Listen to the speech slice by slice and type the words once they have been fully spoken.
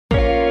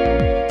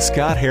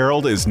Scott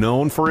Harold is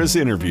known for his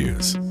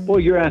interviews. Boy,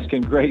 you're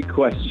asking great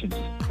questions.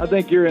 I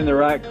think you're in the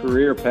right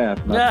career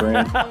path, my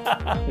friend.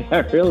 I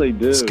really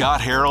do.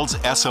 Scott Harold's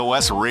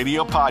SOS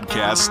Radio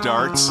podcast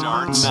starts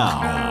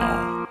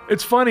now.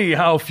 It's funny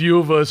how few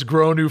of us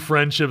grow new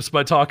friendships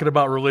by talking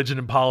about religion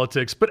and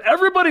politics, but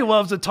everybody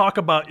loves to talk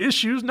about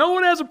issues. No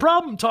one has a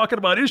problem talking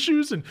about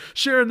issues and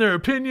sharing their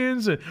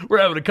opinions. And we're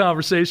having a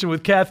conversation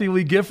with Kathie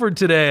Lee Gifford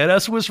today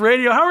at SOS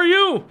Radio. How are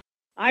you?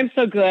 I'm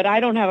so good. I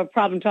don't have a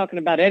problem talking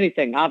about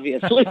anything,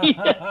 obviously.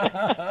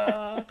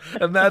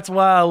 And that's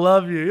why I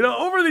love you. You know,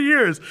 over the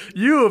years,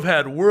 you have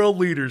had world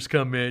leaders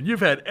come in. You've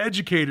had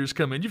educators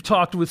come in. You've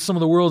talked with some of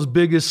the world's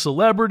biggest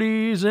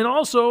celebrities and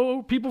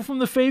also people from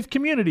the faith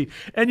community.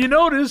 And you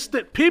notice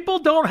that people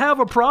don't have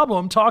a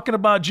problem talking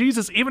about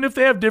Jesus, even if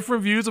they have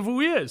different views of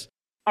who he is.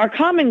 Our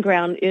common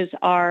ground is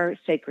our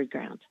sacred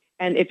ground.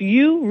 And if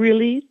you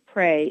really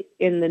pray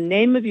in the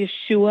name of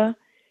Yeshua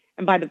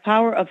and by the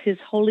power of his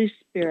Holy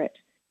Spirit,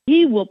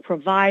 he will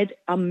provide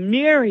a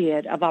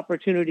myriad of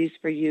opportunities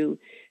for you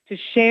to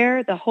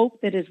share the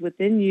hope that is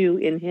within you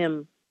in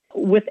him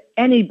with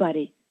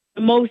anybody.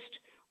 The most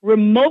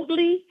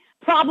remotely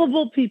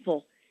probable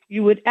people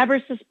you would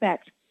ever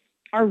suspect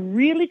are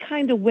really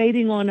kind of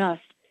waiting on us,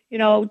 you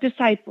know,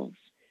 disciples.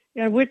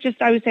 You know,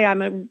 I would say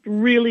I'm a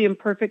really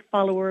imperfect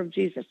follower of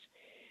Jesus.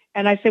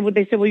 And I said,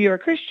 they said, well, you're a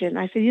Christian.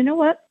 I said, you know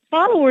what?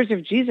 Followers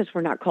of Jesus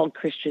were not called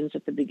Christians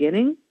at the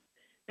beginning.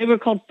 They were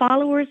called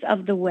followers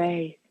of the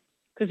way.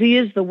 Because he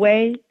is the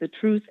way, the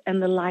truth,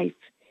 and the life.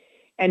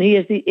 And he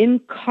is the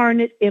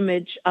incarnate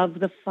image of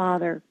the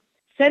Father,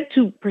 sent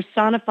to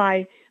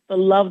personify the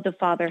love the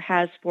Father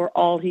has for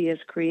all he has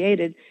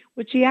created,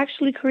 which he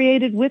actually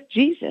created with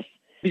Jesus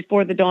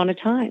before the dawn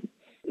of time.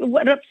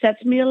 What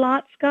upsets me a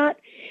lot, Scott,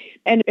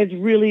 and it's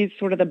really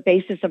sort of the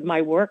basis of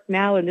my work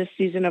now in this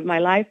season of my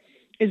life,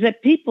 is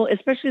that people,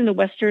 especially in the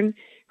Western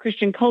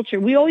Christian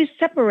culture, we always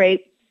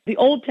separate the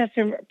Old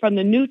Testament from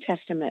the New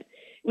Testament.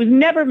 It was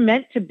never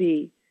meant to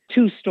be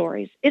two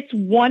stories. It's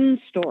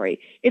one story.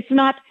 It's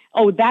not,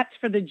 oh, that's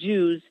for the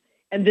Jews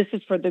and this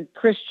is for the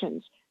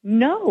Christians.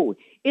 No,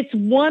 it's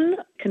one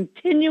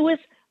continuous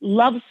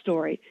love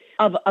story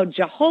of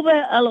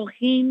Jehovah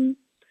Elohim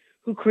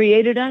who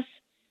created us,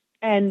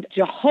 and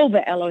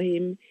Jehovah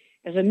Elohim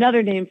is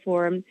another name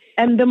for him,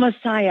 and the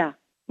Messiah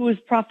who is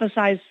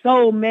prophesied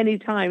so many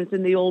times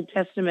in the Old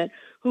Testament,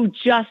 who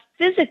just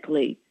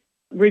physically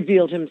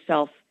revealed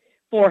himself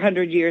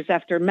 400 years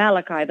after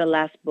Malachi, the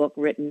last book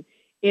written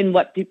in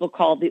what people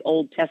call the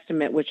Old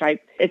Testament, which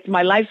it's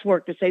my life's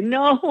work to say,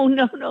 no.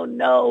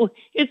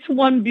 It's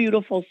one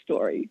beautiful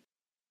story.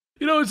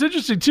 You know, it's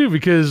interesting, too,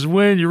 because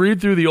when you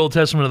read through the Old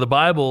Testament of the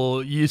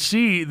Bible, you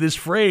see this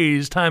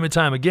phrase time and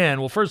time again.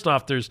 Well, first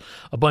off, there's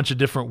a bunch of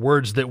different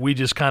words that we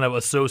just kind of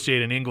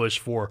associate in English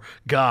for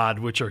God,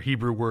 which are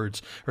Hebrew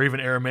words, or even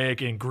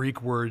Aramaic and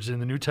Greek words in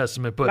the New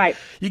Testament. But right.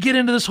 You get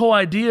into this whole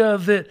idea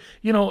that,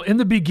 you know, in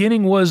the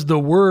beginning was the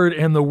Word,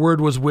 and the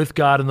Word was with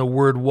God, and the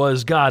Word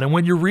was God. And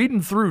when you're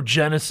reading through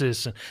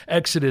Genesis and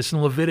Exodus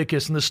and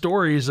Leviticus and the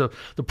stories of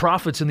the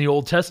prophets in the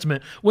Old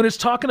Testament, when it's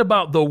talking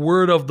about the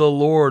Word of the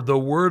Lord, the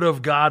Word of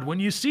God, when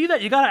you see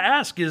that, you got to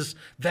ask, is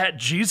that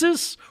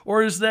Jesus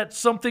or is that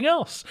something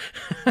else?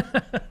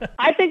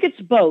 I think it's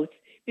both,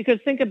 because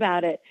think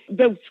about it.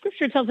 The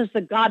scripture tells us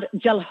that God,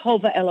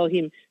 Jehovah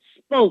Elohim,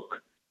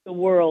 spoke the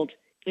world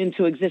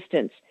into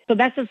existence. So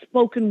that's a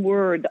spoken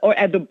word, or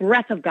the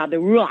breath of God, the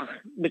ruach,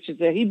 which is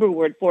the Hebrew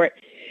word for it.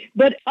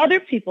 But other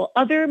people,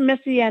 other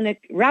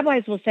messianic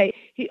rabbis will say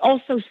he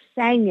also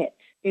sang it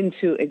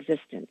into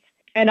existence.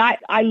 And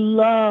I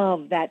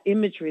love that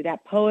imagery,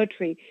 that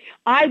poetry.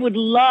 I would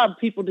love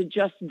people to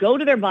just go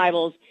to their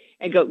Bibles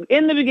and go,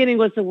 in the beginning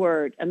was the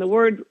Word, and the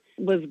Word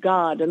was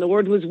God, and the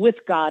Word was with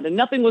God, and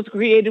nothing was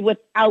created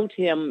without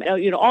him.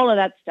 You know, all of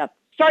that stuff.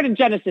 Start in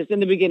Genesis. In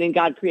the beginning,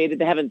 God created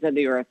the heavens and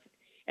the earth.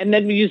 And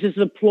then we uses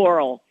the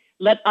plural.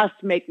 Let us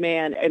make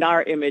man in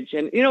our image.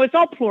 And, you know, it's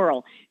all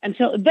plural. And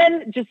so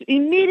then just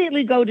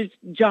immediately go to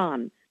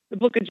John, the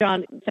book of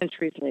John,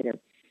 centuries later.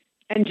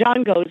 And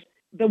John goes,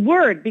 the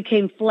Word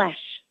became flesh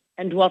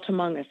and dwelt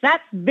among us. That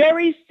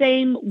very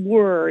same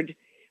Word,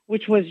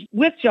 which was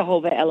with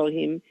Jehovah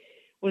Elohim,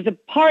 was a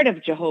part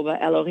of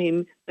Jehovah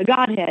Elohim, the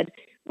Godhead,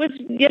 was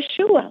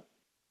Yeshua.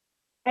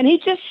 And he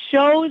just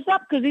shows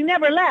up because he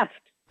never left.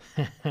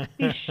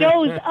 He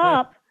shows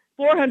up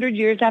 400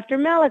 years after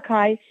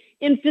Malachi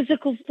in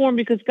physical form,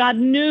 because God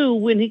knew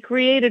when he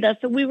created us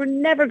that we were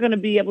never going to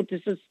be able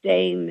to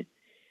sustain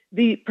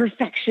the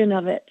perfection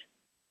of it.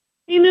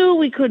 He knew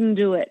we couldn't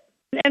do it.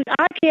 And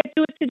I can't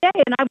do it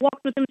today. And I've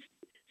walked with him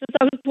since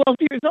I was 12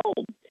 years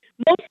old,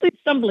 mostly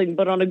stumbling,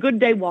 but on a good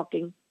day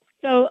walking.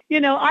 So, you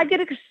know, I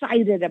get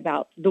excited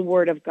about the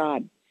Word of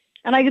God.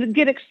 And I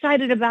get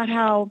excited about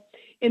how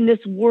in this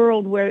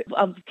world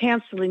of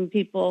canceling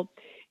people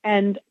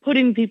and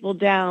putting people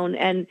down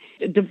and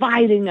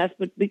dividing us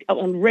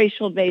on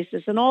racial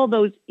basis and all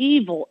those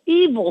evil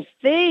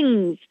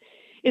things,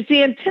 it's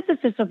the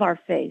antithesis of our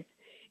faith.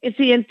 It's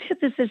the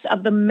antithesis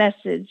of the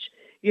message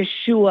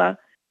Yeshua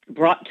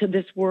brought to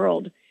this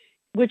world.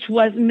 which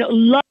was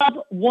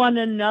love one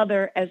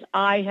another as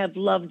I have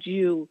loved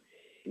you.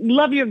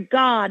 Love your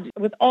God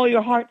with all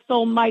your heart,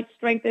 soul, might,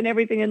 strength, and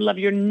everything, and love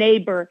your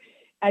neighbor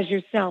as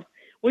yourself.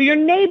 Well, your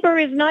neighbor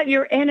is not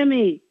your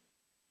enemy,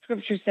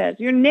 Scripture says.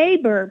 Your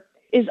neighbor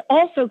is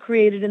also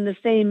created in the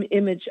same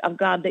image of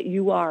God that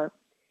you are.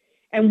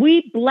 And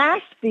we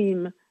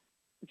blaspheme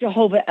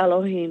Jehovah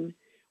Elohim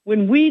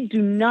when we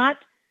do not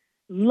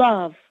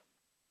love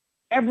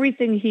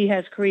everything he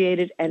has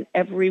created and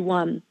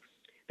everyone.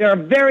 There are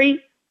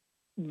very,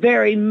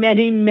 very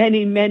many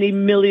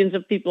millions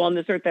of people on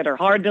this earth that are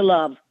hard to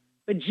love.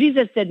 But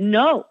Jesus said,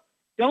 no,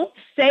 don't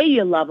say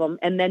you love them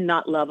and then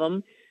not love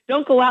them.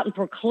 Don't go out and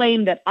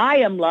proclaim that I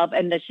am love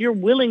and that you're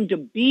willing to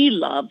be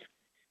love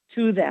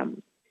to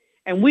them.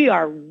 And we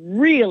are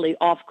really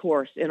off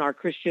course in our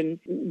Christian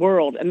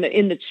world and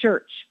in the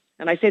church.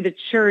 And I say the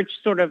church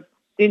sort of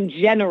in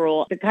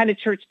general, the kind of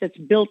church that's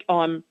built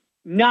on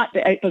not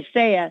the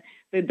ecclesia,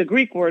 the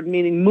Greek word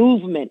meaning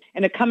movement,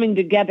 and a coming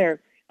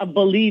together of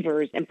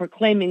believers and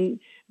proclaiming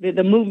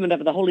the movement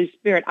of the Holy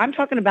Spirit. I'm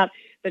talking about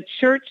the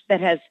church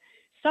that has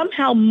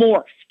somehow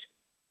morphed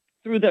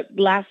through the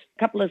last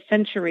couple of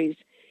centuries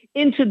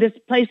into this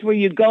place where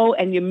you go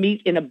and you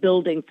meet in a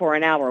building for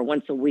an hour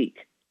once a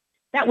week.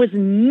 That was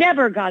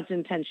never God's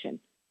intention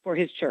for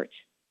his church.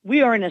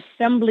 We are an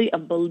assembly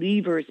of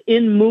believers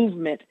in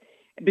movement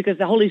because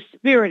the Holy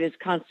Spirit is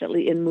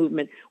constantly in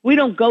movement. We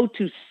don't go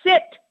to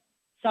sit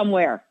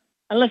somewhere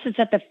unless it's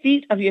at the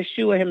feet of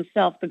Yeshua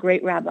himself, the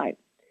great rabbi,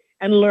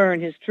 and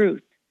learn his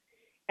truth.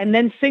 And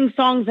then sing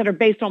songs that are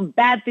based on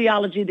bad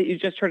theology that you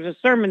just heard a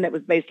sermon that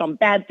was based on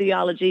bad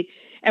theology.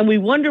 And we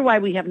wonder why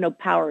we have no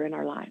power in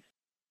our lives.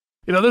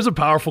 You know, there's a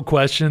powerful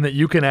question that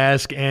you can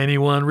ask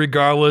anyone,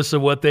 regardless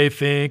of what they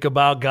think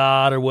about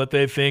God or what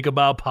they think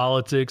about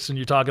politics, and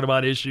you're talking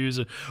about issues.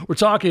 And we're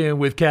talking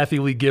with Kathie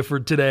Lee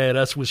Gifford today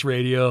at Swiss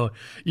Radio.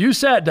 You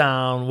sat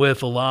down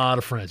with a lot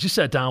of friends. You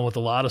sat down with a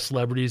lot of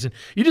celebrities, and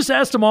you just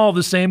asked them all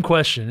the same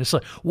question. It's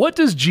like, what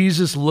does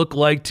Jesus look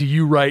like to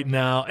you right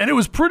now? And it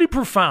was pretty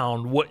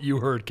profound what you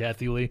heard,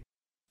 Kathie Lee.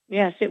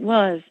 Yes, it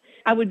was.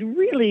 I would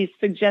really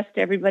suggest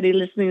to everybody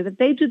listening that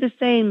they do the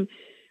same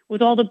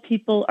with all the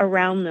people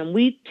around them.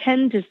 We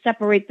tend to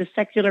separate the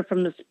secular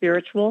from the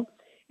spiritual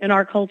in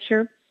our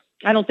culture.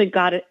 I don't think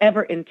God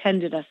ever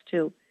intended us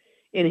to.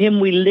 In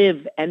him we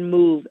live and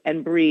move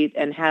and breathe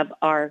and have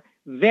our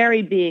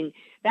very being.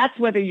 That's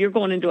whether you're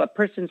going into a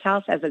person's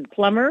house as a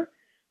plumber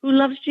who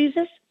loves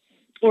Jesus,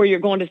 or you're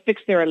going to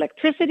fix their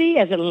electricity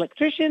as an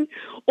electrician,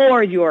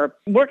 or you're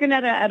working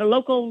at a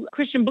local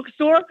Christian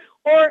bookstore,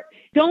 or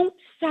don't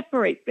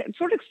separate.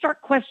 Sort of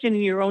start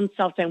questioning your own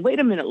self, saying, wait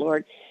a minute,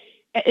 Lord,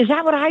 is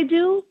that what I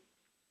do?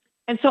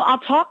 And so I'll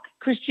talk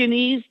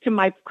Christianese to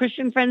my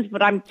Christian friends,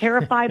 but I'm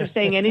terrified of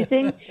saying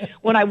anything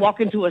when I walk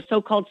into a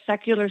so-called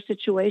secular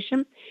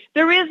situation.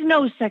 There is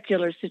no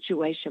secular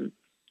situation.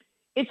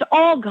 It's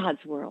all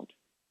God's world.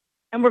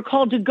 And we're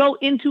called to go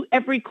into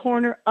every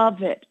corner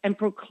of it and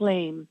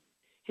proclaim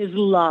his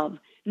love,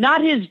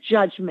 not his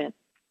judgment.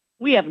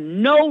 We have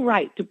no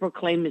right to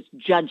proclaim his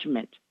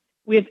judgment.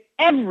 We have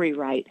every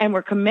right, and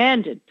we're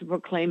commanded to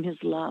proclaim his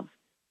love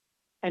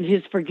and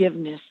his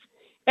forgiveness.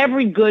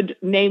 Every good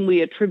name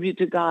we attribute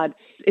to God,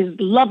 his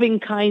loving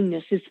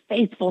kindness, his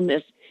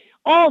faithfulness,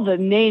 all the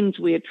names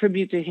we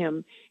attribute to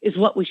him is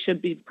what we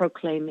should be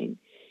proclaiming.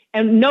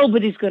 And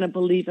nobody's going to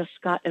believe us,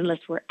 Scott,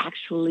 unless we're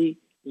actually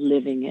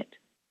living it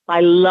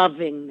by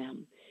loving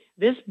them.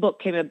 This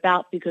book came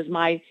about because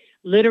my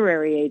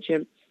literary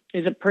agent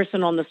is a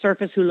person on the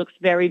surface who looks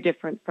very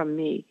different from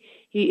me.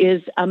 He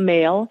is a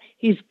male,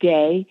 he's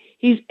gay,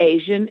 he's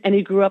Asian, and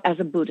he grew up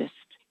as a Buddhist.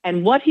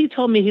 And what he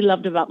told me he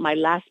loved about my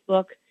last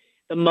book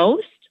the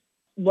most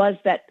was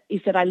that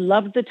he said, I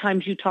loved the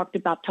times you talked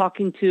about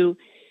talking to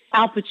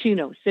Al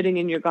Pacino sitting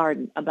in your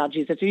garden about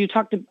Jesus, or you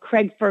talked to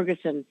Craig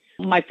Ferguson,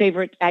 my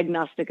favorite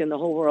agnostic in the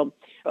whole world,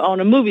 on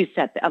a movie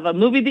set of a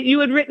movie that you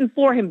had written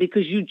for him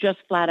because you just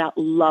flat out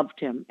loved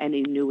him and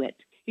he knew it.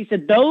 He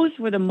said, those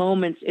were the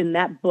moments in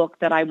that book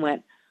that I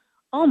went,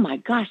 oh my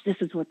gosh, this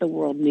is what the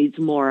world needs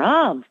more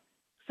of.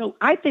 So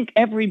I think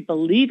every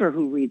believer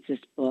who reads this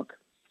book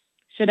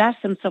should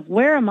ask themselves,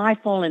 where am I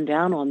falling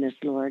down on this,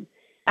 Lord?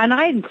 And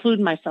I include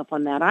myself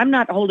on that. I'm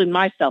not holding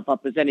myself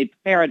up as any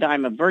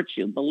paradigm of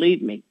virtue,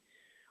 believe me.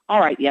 All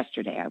right,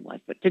 yesterday I was,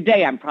 but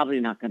today I'm probably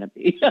not going to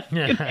be.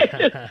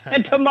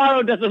 And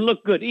tomorrow doesn't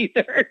look good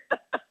either.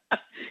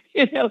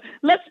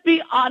 Let's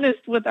be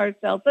honest with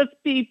ourselves. Let's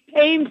be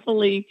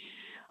painfully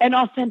and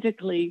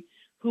authentically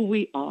who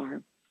we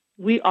are.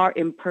 We are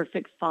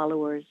imperfect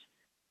followers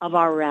of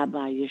our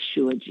Rabbi,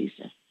 Yeshua,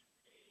 Jesus.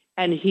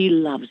 And he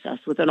loves us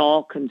with an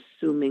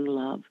all-consuming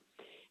love.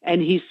 And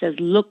he says,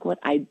 look what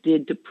I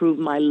did to prove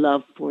my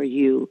love for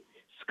you,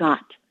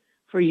 Scott,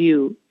 for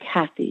you,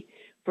 Kathie,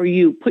 for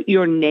you. Put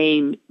your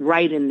name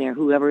right in there,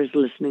 whoever is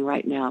listening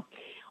right now.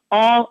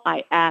 All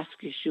I ask,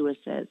 Yeshua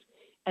says,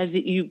 is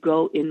that you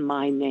go in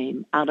my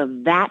name out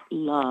of that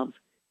love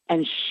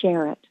and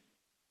share it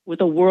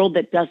with a world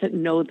that doesn't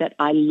know that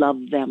I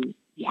love them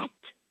yet.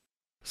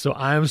 So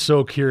I'm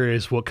so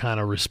curious what kind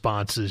of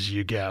responses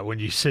you get when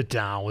you sit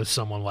down with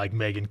someone like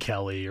Megyn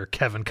Kelly or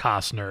Kevin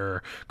Costner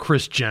or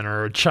Kris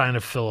Jenner or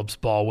China Phillips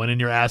Baldwin, and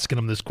you're asking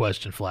them this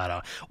question flat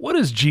out. What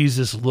does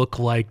Jesus look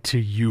like to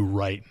you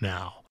right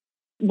now?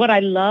 What I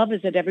love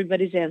is that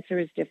everybody's answer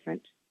is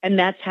different, and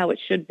that's how it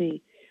should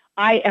be.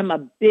 I am a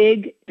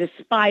big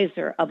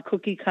despiser of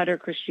cookie-cutter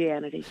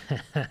Christianity.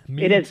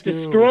 It has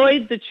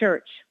destroyed the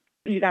church.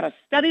 You got to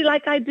study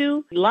like I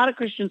do. A lot of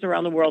Christians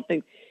around the world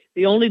think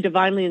the only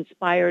divinely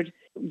inspired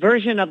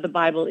version of the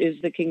Bible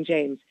is the King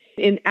James.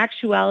 In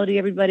actuality,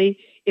 everybody,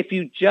 if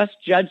you just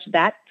judge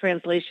that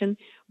translation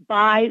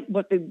by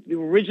what the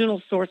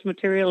original source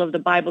material of the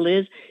Bible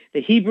is,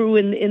 the Hebrew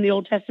in the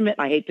Old Testament,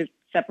 I hate to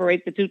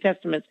separate the two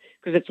testaments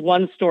because it's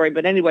one story,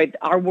 but anyway,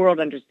 our world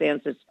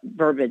understands this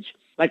verbiage.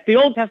 Like the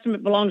Old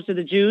Testament belongs to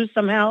the Jews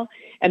somehow,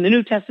 and the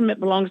New Testament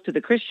belongs to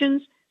the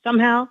Christians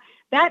somehow.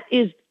 That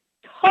is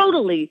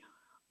totally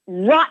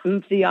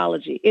rotten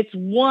theology. It's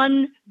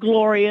one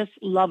glorious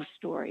love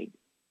story.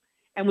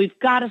 And we've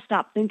got to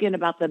stop thinking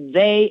about the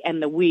they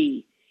and the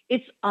we.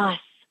 It's us.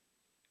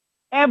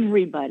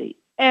 Everybody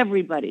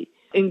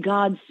in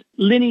God's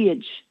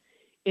lineage,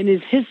 in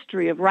his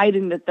history of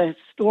writing the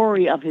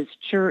story of his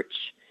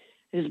church,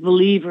 his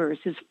believers,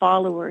 his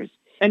followers.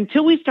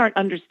 Until we start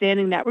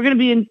understanding that, we're going to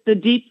be in the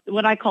deep,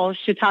 what I call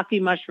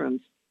shiitake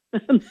mushrooms.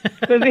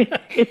 It's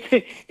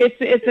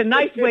a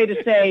nice way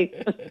to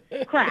say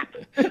crap.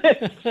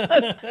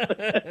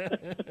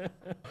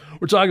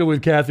 We're talking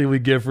with Kathie Lee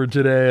Gifford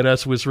today at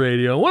SWIS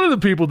Radio. One of the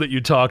people that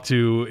you talked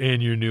to in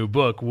your new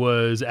book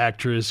was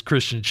actress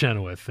Kristin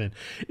Chenoweth.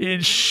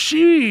 And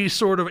she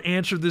sort of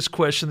answered this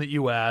question that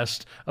you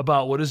asked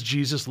about what does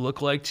Jesus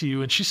look like to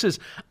you? And she says,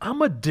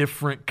 I'm a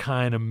different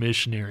kind of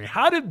missionary.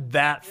 How did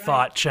that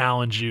thought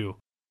challenge you?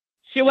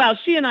 She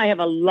and I have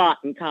a lot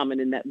in common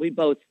in that we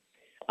both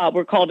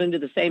were called into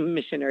the same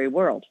missionary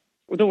world,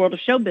 the world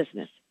of show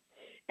business.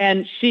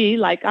 And she,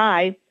 like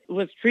I,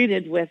 was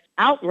treated with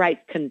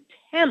outright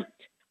contempt.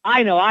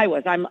 I know I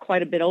was. I'm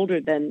quite a bit older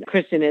than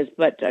Kristin is,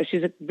 but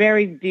she's a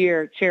very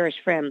dear, cherished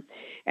friend.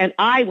 And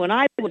when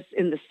I was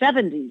in the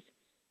 70s,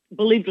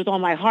 believed with all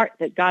my heart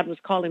that God was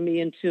calling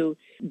me into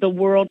the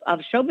world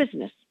of show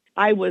business.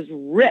 I was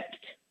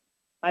ripped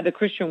by the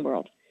Christian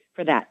world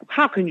for that.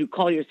 How can you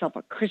call yourself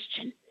a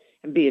Christian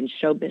and be in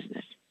show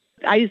business?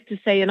 I used to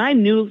say, and I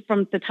knew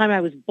from the time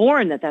I was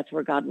born that that's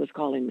where God was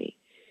calling me.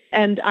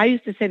 And I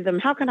used to say to them,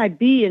 how can I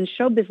be in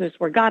show business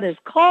where God has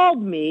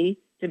called me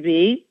to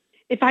be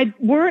if I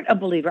weren't a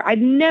believer?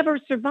 I'd never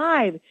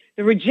survive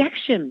the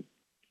rejection.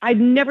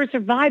 I'd never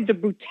survive the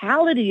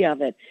brutality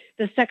of it,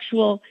 the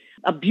sexual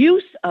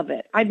abuse of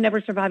it. I'd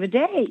never survive a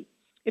day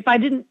if I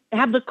didn't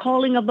have the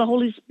calling of the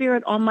Holy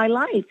Spirit on my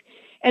life.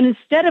 And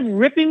instead of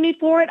ripping me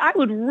for it, I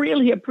would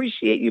really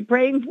appreciate you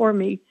praying for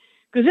me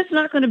because it's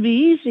not going to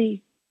be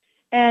easy.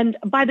 And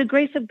by the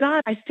grace of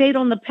God, I stayed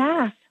on the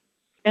path.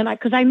 And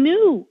because I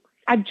knew,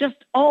 I've just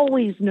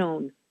always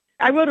known.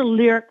 I wrote a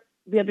lyric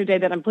the other day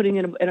that I'm putting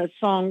in a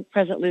song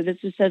presently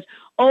that just says,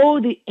 oh,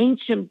 the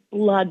ancient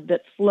blood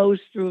that flows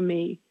through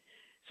me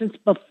since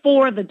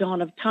before the dawn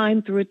of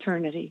time through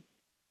eternity.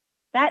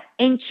 That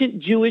ancient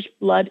Jewish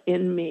blood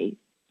in me,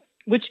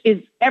 which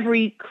is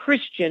every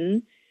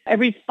Christian,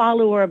 every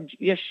follower of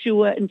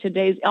Yeshua in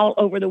today's all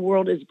over the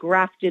world is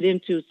grafted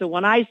into. So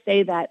when I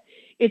say that,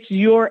 it's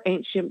your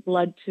ancient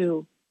blood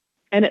too.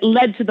 And it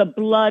led to the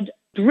blood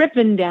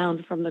dripping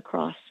down from the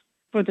cross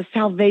for the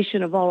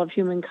salvation of all of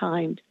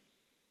humankind.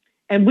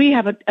 And we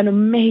have an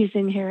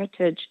amazing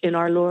heritage in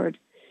our Lord.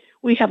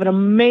 We have an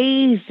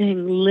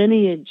amazing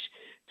lineage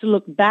to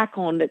look back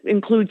on that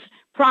includes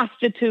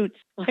prostitutes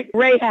like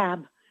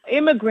Rahab,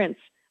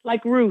 immigrants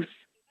like Ruth.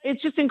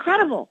 It's just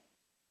incredible.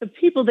 The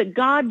people that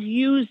God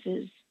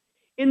uses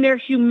in their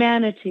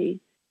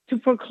humanity to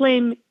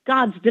proclaim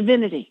God's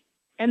divinity.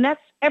 And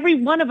that's every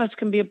one of us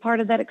can be a part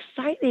of that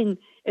exciting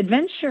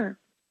adventure.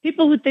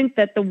 People who think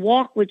that the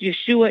walk with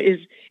Yeshua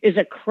is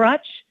a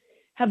crutch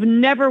have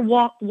never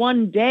walked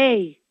one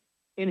day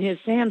in his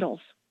sandals.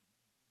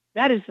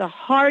 That is the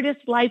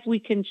hardest life we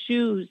can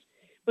choose,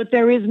 but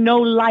there is no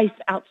life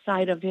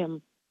outside of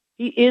him.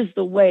 He is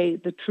the way,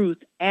 the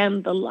truth,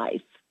 and the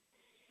life.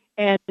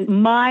 And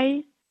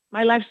my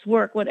life's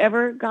work,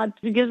 whatever God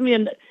gives me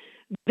in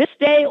this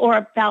day or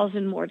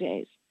 1,000 more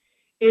days,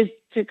 is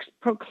to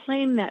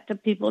proclaim that to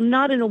people,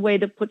 not in a way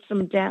that puts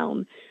them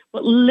down,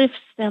 but lifts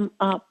them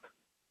up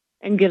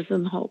and gives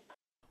them hope.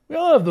 We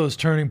all have those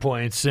turning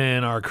points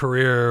in our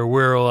career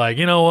where we're like,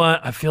 you know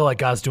what, I feel like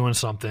God's doing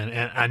something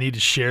and I need to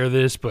share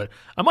this, but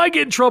I might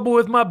get in trouble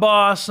with my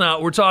boss. Now,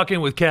 we're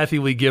talking with Kathie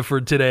Lee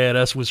Gifford today at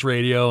SWIS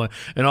Radio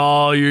and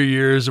all your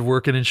years of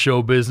working in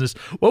show business.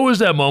 What was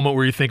that moment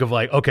where you think of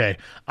like, okay,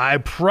 I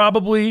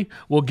probably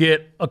will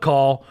get a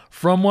call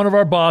from one of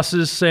our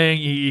bosses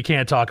saying you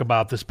can't talk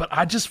about this, but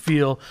I just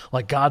feel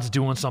like God's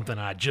doing something and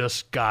I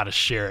just got to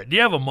share it. Do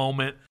you have a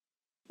moment?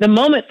 The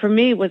moment for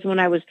me was when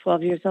I was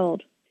 12 years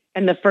old.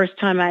 And the first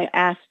time I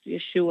asked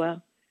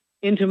Yeshua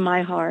into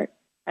my heart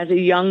as a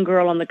young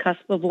girl on the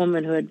cusp of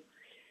womanhood,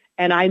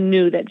 And I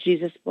knew that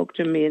Jesus spoke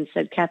to me and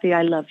said, Kathy,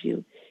 I love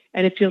you.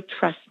 And if you'll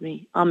trust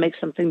me, I'll make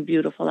something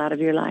beautiful out of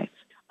your life.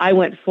 I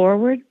went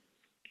forward.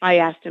 I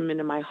asked him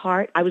into my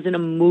heart. I was in a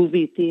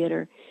movie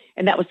theater,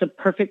 and that was the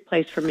perfect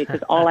place for me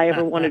because all I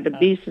ever wanted to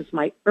be since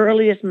my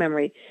earliest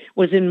memory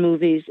was in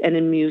movies and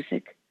in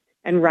music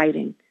and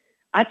writing.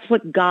 That's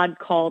what God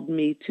called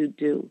me to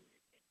do.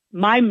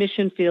 My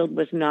mission field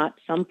was not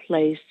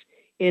someplace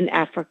in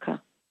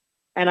Africa,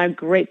 and I'm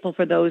grateful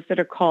for those that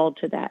are called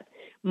to that.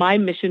 My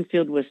mission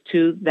field was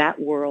to that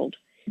world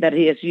that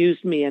he has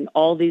used me in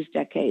all these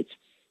decades.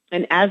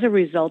 And as a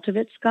result of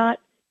it, Scott,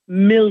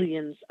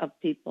 millions of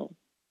people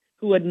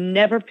who would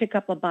never pick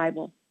up a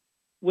Bible,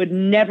 would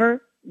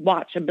never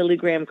watch a Billy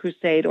Graham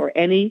crusade or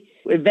any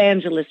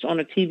evangelist on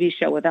a TV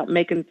show without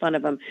making fun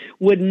of him,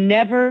 would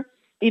never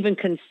even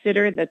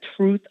consider the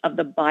truth of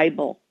the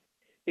Bible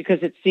because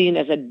it's seen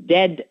as a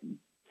dead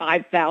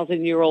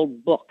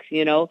 5,000-year-old book,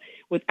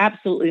 with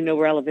absolutely no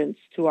relevance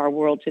to our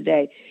world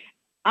today.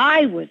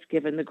 I was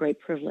given the great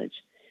privilege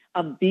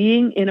of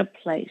being in a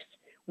place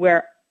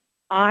where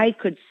I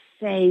could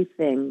say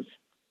things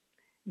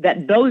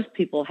that those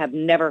people have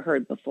never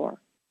heard before.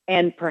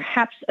 And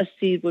perhaps a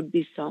seed would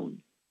be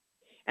sown.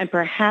 And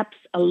perhaps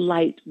a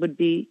light would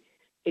be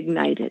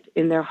ignited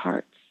in their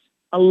hearts,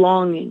 a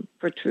longing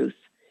for truth.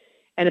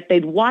 And if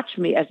they'd watch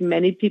me, as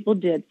many people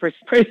did, for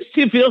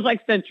it feels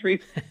like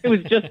centuries. It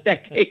was just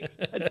decades.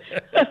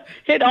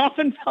 It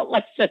often felt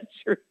like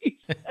centuries.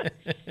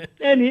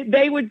 And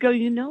they would go,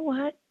 you know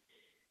what?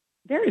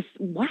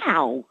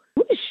 Wow,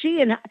 who is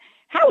she and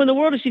how in the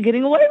world is she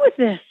getting away with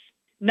this?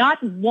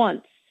 Not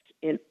once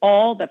in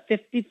all the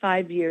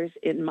 55 years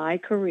in my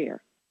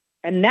career.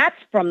 And that's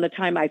from the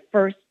time I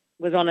first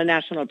was on a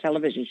national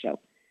television show.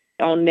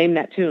 I'll name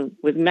that tune,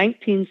 was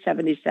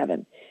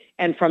 1977.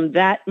 And from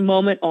that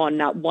moment on,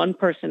 not one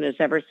person has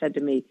ever said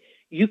to me,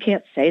 you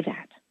can't say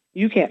that.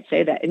 You can't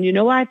say that. And you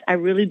know what? I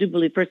really do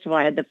believe, first of all,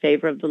 I had the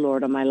favor of the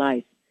Lord on my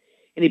life,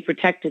 and he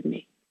protected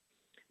me.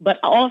 But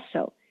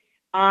also,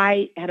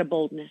 I had a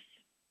boldness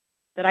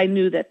that I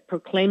knew that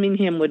proclaiming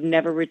him would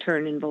never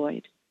return in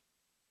void.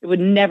 It would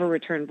never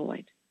return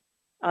void.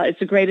 It's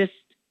the greatest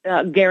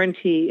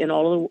guarantee in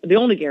the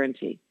only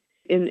guarantee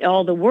in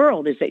all the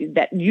world is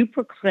that you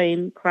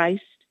proclaim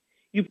Christ,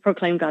 you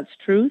proclaim God's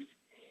truth,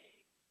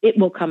 it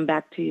will come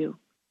back to you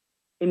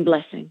in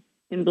blessing.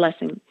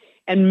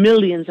 And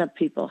millions of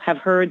people have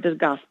heard the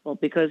gospel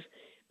because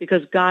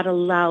God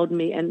allowed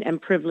me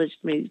and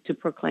privileged me to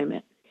proclaim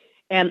it.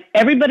 And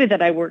everybody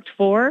that I worked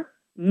for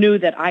knew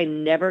that I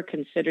never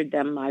considered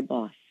them my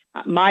boss.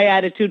 My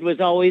attitude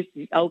was always,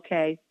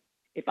 okay,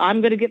 if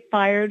I'm going to get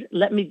fired,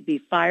 let me be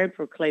fired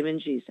proclaiming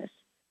Jesus.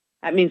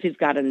 That means he's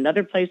got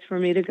another place for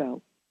me to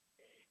go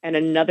and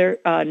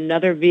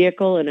another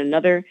vehicle and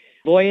another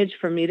voyage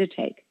for me to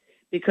take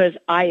because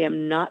I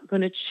am not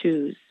going to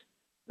choose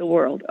the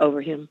world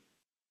over him.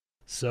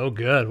 So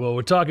good. Well,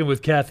 we're talking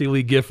with Kathy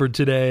Lee Gifford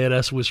today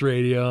at SOS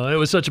Radio. It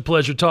was such a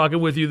pleasure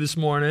talking with you this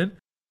morning.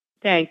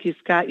 Thank you,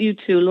 Scott. You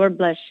too. Lord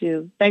bless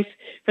you. Thanks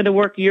for the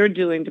work you're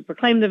doing to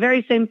proclaim the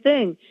very same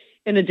thing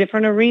in a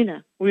different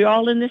arena. We're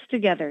all in this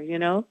together,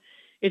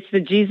 It's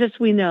the Jesus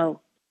we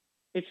know.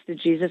 It's the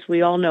Jesus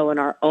we all know in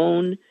our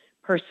own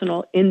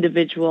personal,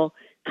 individual,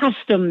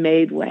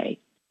 custom-made way.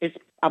 It's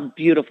a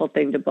beautiful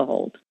thing to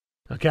behold.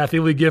 Now, Kathy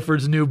Lee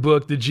Gifford's new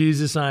book, The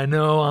Jesus I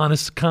Know,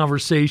 Honest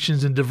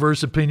Conversations and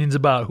Diverse Opinions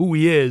About Who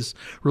He Is,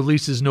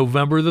 releases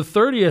November the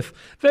 30th.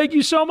 Thank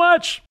you so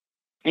much.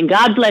 And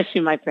God bless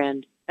you, my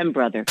friend and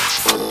brother.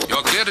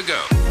 You're good to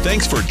go.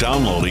 Thanks for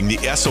downloading the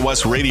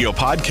SOS Radio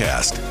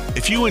podcast.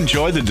 If you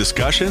enjoy the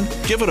discussion,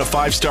 give it a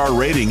 5-star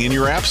rating in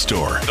your app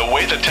store. The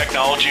way the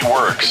technology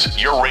works,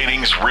 your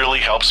ratings really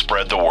help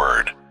spread the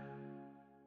word.